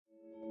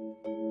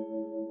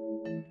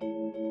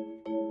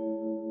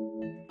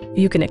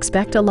You can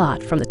expect a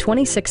lot from the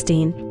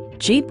 2016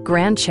 Jeep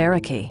Grand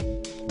Cherokee.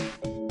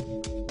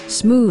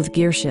 Smooth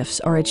gear shifts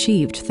are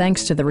achieved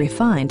thanks to the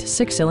refined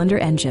 6-cylinder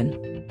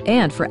engine.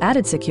 And for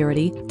added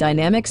security,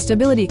 dynamic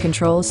stability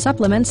control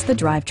supplements the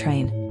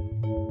drivetrain.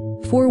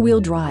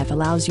 4-wheel drive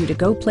allows you to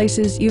go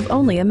places you've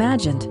only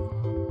imagined.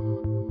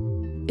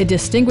 It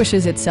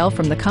distinguishes itself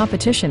from the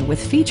competition with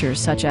features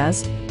such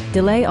as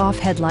delay-off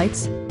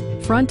headlights,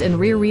 front and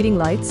rear reading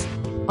lights,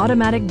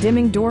 automatic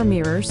dimming door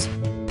mirrors,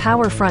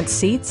 power front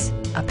seats,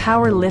 a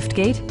power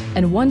liftgate,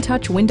 and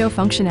one-touch window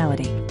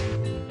functionality.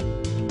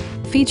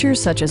 Features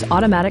such as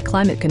automatic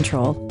climate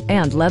control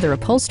and leather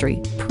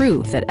upholstery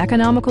prove that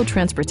economical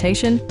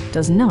transportation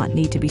does not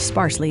need to be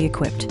sparsely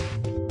equipped.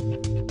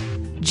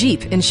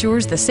 Jeep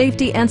ensures the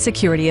safety and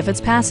security of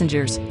its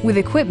passengers with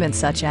equipment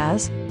such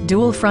as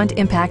dual front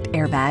impact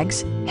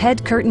airbags,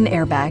 head curtain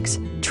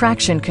airbags,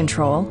 traction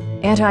control,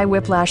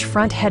 anti-whiplash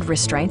front head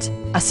restraints,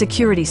 a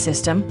security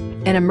system,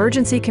 an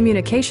emergency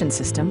communication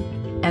system,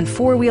 and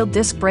 4-wheel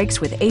disc brakes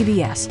with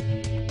ABS.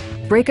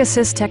 Brake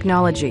Assist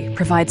technology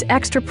provides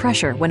extra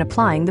pressure when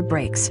applying the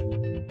brakes.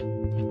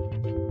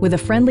 With a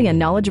friendly and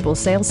knowledgeable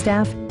sales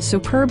staff,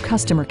 superb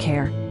customer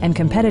care, and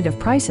competitive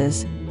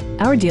prices,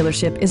 our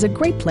dealership is a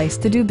great place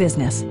to do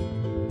business.